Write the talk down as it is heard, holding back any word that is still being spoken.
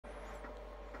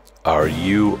Are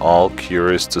you all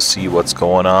curious to see what's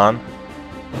going on?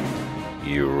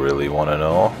 You really want to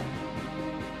know?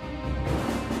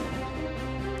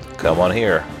 Come on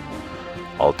here.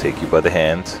 I'll take you by the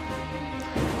hand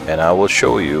and I will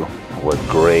show you what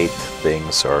great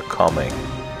things are coming.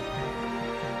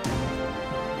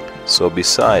 So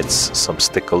besides some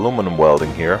stick aluminum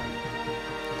welding here,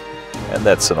 and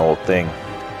that's an old thing,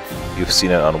 you've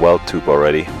seen it on weld tube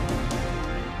already,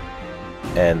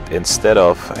 and instead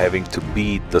of having to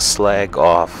beat the slag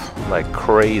off like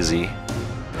crazy,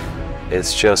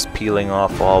 it's just peeling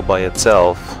off all by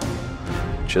itself,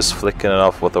 just flicking it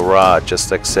off with a rod,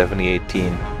 just like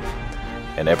 7018,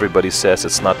 and everybody says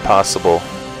it's not possible.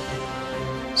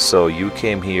 So you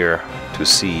came here to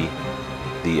see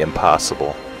the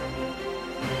impossible.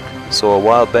 So a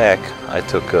while back I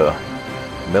took a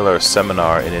Miller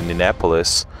seminar in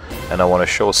Indianapolis, and I want to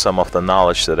show some of the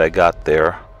knowledge that I got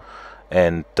there.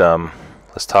 And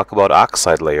let's talk about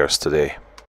oxide layers today.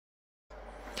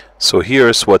 So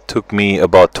here's what took me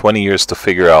about 20 years to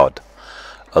figure out.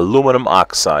 Aluminum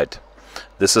oxide.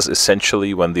 This is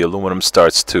essentially when the aluminum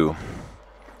starts to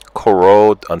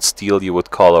corrode. On steel you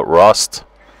would call it rust.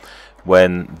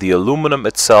 When the aluminum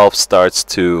itself starts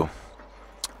to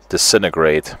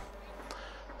disintegrate.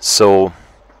 So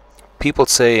people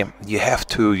say you have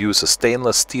to use a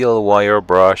stainless steel wire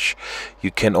brush,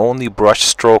 you can only brush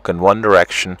stroke in one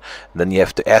direction, then you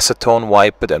have to acetone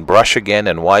wipe it and brush again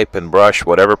and wipe and brush,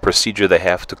 whatever procedure they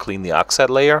have to clean the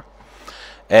oxide layer.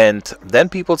 And then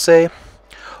people say,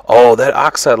 oh, that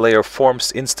oxide layer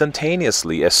forms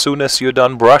instantaneously as soon as you're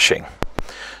done brushing.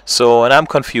 So, and I'm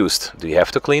confused. Do you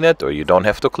have to clean it, or you don't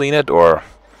have to clean it, or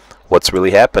what's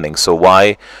really happening? So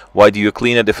why do you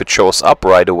clean it if it shows up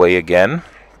right away again?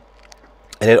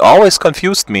 And it always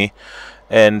confused me,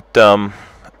 and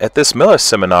at this Miller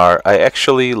seminar I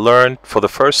actually learned for the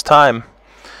first time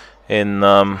in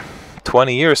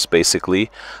 20 years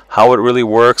basically how it really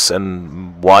works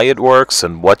and why it works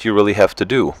and what you really have to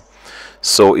do.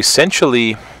 So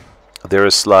essentially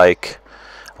there's like,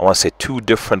 I want to say, two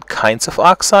different kinds of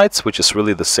oxides, which is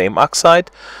really the same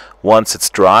oxide. Once it's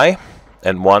dry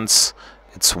and once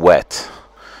it's wet.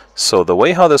 So the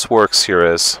way how this works here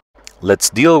is,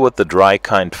 let's deal with the dry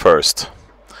kind first.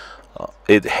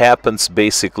 It happens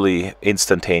basically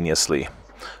instantaneously.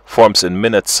 Forms in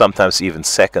minutes, sometimes even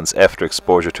seconds after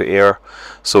exposure to air.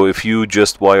 So if you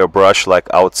just wire brush like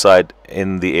outside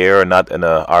in the air, not in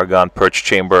an argon perch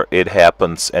chamber, it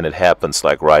happens, and it happens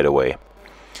like right away.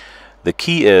 The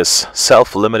key is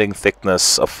self-limiting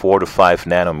thickness of 4 to 5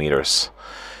 nanometers.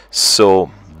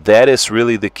 So that is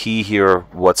really the key here.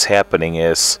 What's happening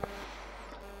is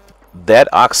that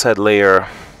oxide layer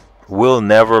will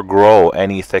never grow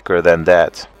any thicker than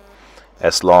that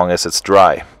as long as it's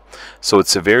dry. So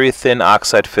it's a very thin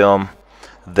oxide film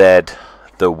that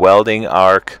the welding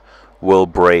arc will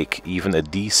break. Even a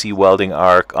DC welding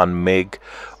arc on MIG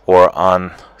or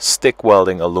on stick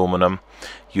welding aluminum,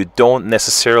 you don't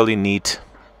necessarily need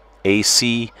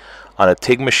AC. On a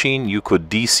TIG machine you could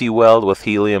DC weld with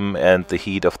helium, and the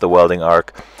heat of the welding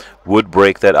arc would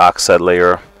break that oxide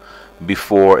layer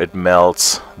before it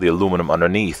melts the aluminum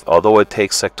underneath. Although it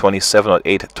takes like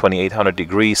 2800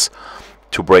 degrees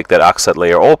to break that oxide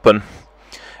layer open,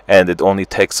 and it only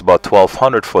takes about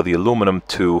 1200 for the aluminum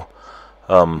to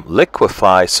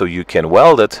liquefy so you can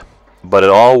weld it, but it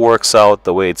all works out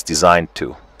the way it's designed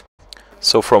to.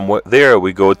 So from there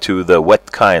we go to the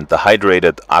wet kind, the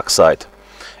hydrated oxide.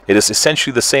 It is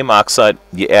essentially the same oxide,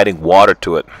 you're adding water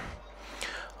to it.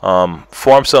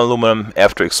 Forms on aluminum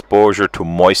after exposure to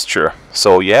moisture.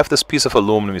 So you have this piece of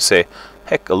aluminum, you say,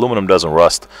 heck, aluminum doesn't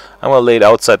rust. I'm going to lay it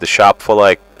outside the shop for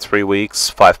like 3 weeks,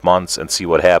 5 months, and see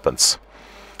what happens.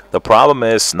 The problem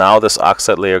is now this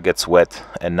oxide layer gets wet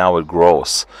and now it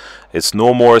grows. It's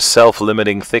no more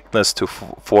self-limiting thickness to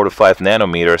 4 to 5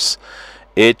 nanometers.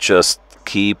 It just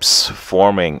keeps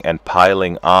forming and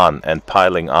piling on and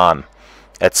piling on.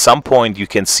 At some point you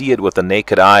can see it with the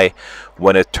naked eye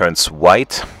when it turns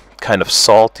white, kind of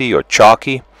salty or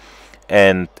chalky,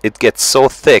 and it gets so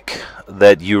thick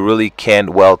that you really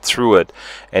can't weld through it,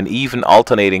 and even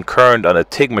alternating current on a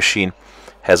TIG machine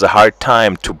has a hard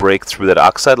time to break through that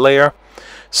oxide layer.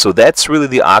 So that's really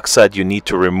the oxide you need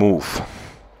to remove.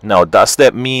 Now, does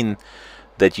that mean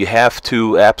that you have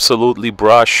to absolutely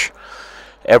brush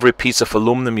every piece of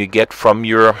aluminum you get from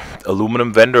your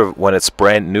aluminum vendor when it's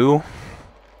brand new?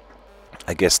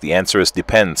 I guess the answer is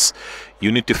depends.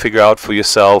 You need to figure out for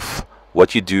yourself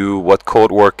what you do, what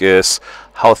coat work is,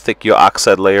 how thick your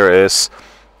oxide layer is,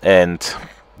 and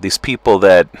these people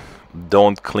that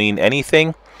don't clean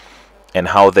anything, and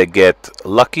how they get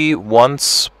lucky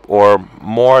once or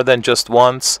more than just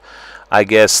once, I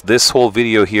guess this whole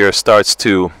video here starts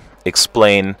to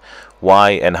explain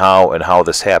why and how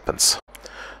this happens.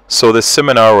 So this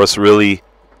seminar was really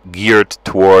geared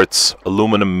towards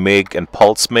aluminum MIG and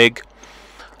pulse MIG.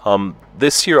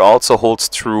 This here also holds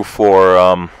true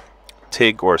for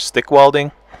TIG or stick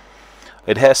welding.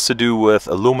 It has to do with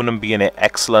aluminum being an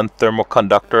excellent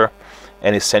thermoconductor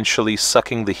and essentially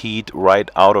sucking the heat right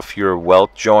out of your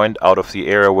weld joint, out of the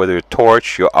area where your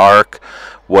torch, your arc,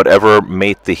 whatever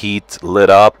made the heat lit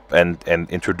up and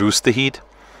introduced the heat.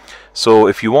 So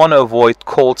if you want to avoid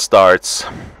cold starts,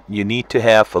 you need to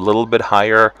have a little bit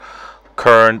higher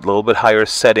current, a little bit higher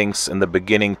settings in the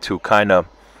beginning to kind of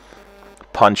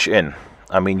punch in.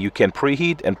 I mean, you can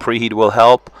preheat, and preheat will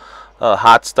help.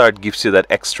 Hot start gives you that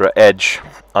extra edge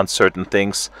on certain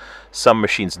things. Some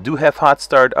machines do have hot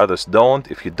start, others don't.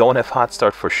 If you don't have hot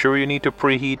start, for sure you need to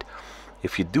preheat.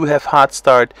 If you do have hot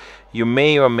start, you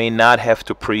may or may not have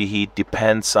to preheat,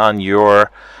 depends on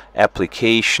your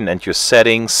application and your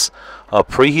settings.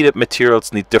 Preheated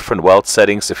materials need different weld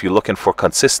settings. If you're looking for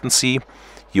consistency,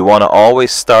 you want to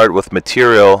always start with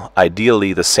material,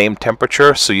 ideally the same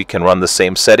temperature, so you can run the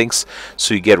same settings,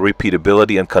 so you get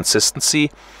repeatability and consistency.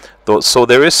 So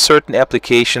there is certain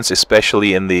applications,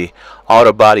 especially in the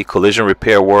auto body collision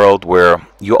repair world, where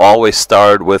you always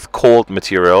start with cold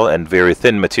material and very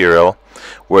thin material,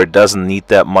 where it doesn't need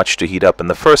that much to heat up in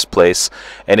the first place.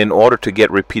 And in order to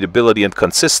get repeatability and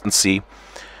consistency,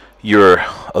 your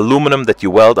aluminum that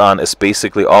you weld on is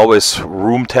basically always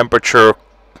room temperature,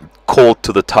 cold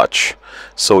to the touch.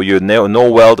 So your no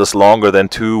weld is longer than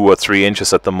 2 or 3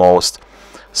 inches at the most.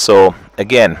 So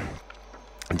again,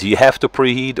 do you have to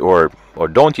preheat or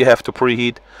don't you have to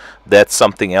preheat? That's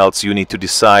something else you need to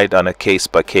decide on a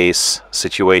case-by-case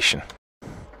situation.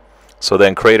 So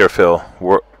then crater fill,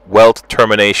 weld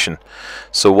termination.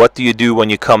 So what do you do when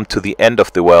you come to the end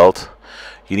of the weld?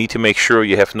 You need to make sure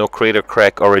you have no crater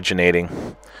crack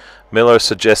originating. Miller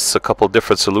suggests a couple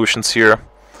different solutions here.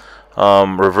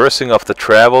 Reversing of the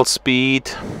travel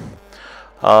speed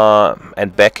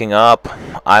and backing up.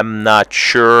 I'm not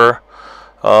sure.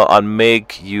 On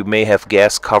MIG, you may have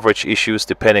gas coverage issues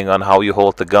depending on how you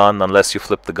hold the gun, unless you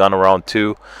flip the gun around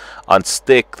too. On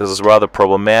stick, this is rather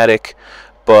problematic,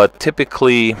 but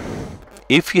typically,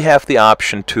 if you have the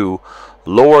option to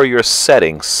lower your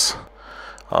settings,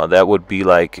 that would be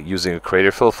like using a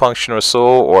crater fill function or so,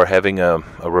 or having a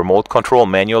remote control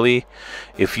manually.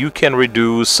 If you can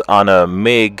reduce on a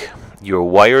MIG your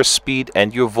wire speed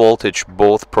and your voltage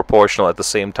both proportional at the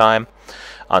same time,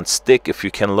 on stick, if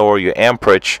you can lower your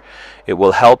amperage, it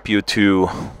will help you to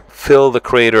fill the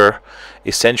crater,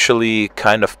 essentially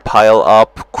kind of pile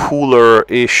up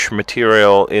cooler-ish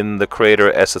material in the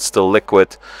crater as it's still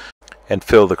liquid, and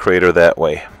fill the crater that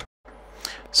way.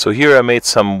 So here I made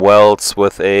some welds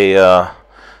with a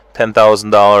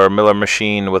 $10,000 Miller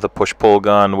machine with a push-pull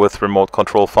gun, with remote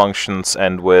control functions,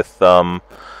 and with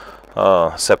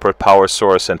separate power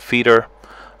source and feeder.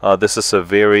 This is a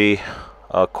very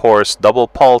coarse double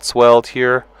pulse weld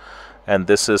here, and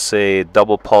this is a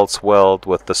double pulse weld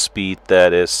with the speed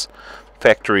that is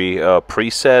factory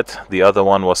preset. The other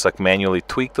one was like manually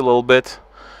tweaked a little bit,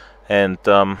 and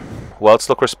welds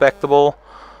look respectable.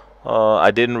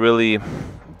 I didn't really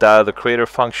dial the crater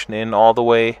function in all the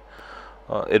way.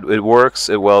 It works,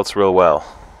 it welds real well.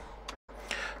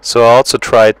 So I also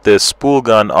tried this spool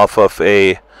gun off of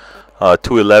a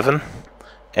 211,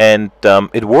 and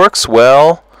it works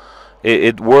well.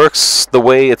 It works the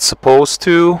way it's supposed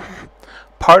to.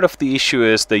 Part of the issue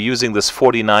is they're using this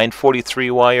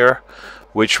 4943 wire,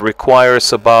 which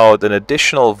requires about an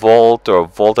additional volt or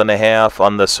volt and a half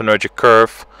on the synergic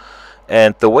curve.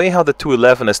 And the way how the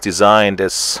 211 is designed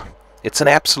is, it's an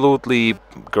absolutely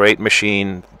great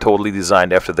machine, totally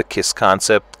designed after the KISS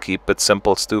concept, keep it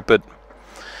simple, stupid.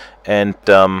 And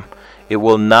it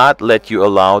will not let you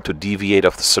allow to deviate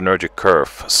off the synergic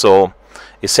curve. So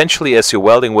essentially, as you're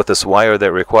welding with this wire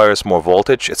that requires more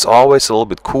voltage, it's always a little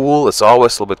bit cool, it's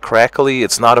always a little bit crackly,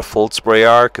 it's not a full spray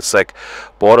arc, it's like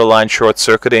borderline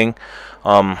short-circuiting.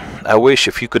 I wish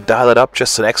if you could dial it up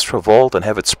just an extra volt and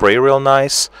have it spray real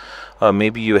nice.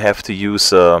 Maybe you have to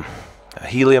use a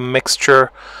helium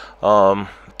mixture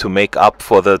to make up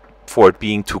for it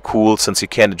being too cool, since you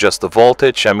can't adjust the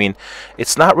voltage. I mean,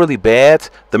 it's not really bad.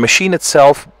 The machine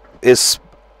itself is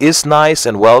nice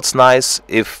and welds nice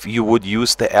if you would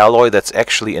use the alloy that's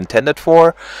actually intended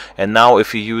for. And now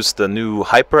if you use the new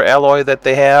hyper alloy that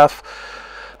they have,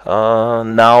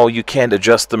 now you can't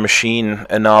adjust the machine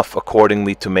enough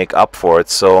accordingly to make up for it.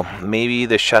 So maybe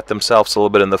they shot themselves a little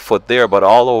bit in the foot there, but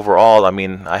all overall, I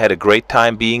mean, I had a great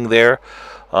time being there.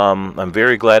 I'm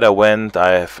very glad I went.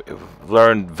 I've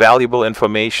learned valuable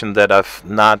information that I've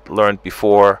not learned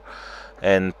before,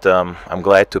 and I'm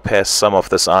glad to pass some of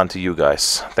this on to you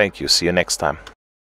guys. Thank you. See you next time.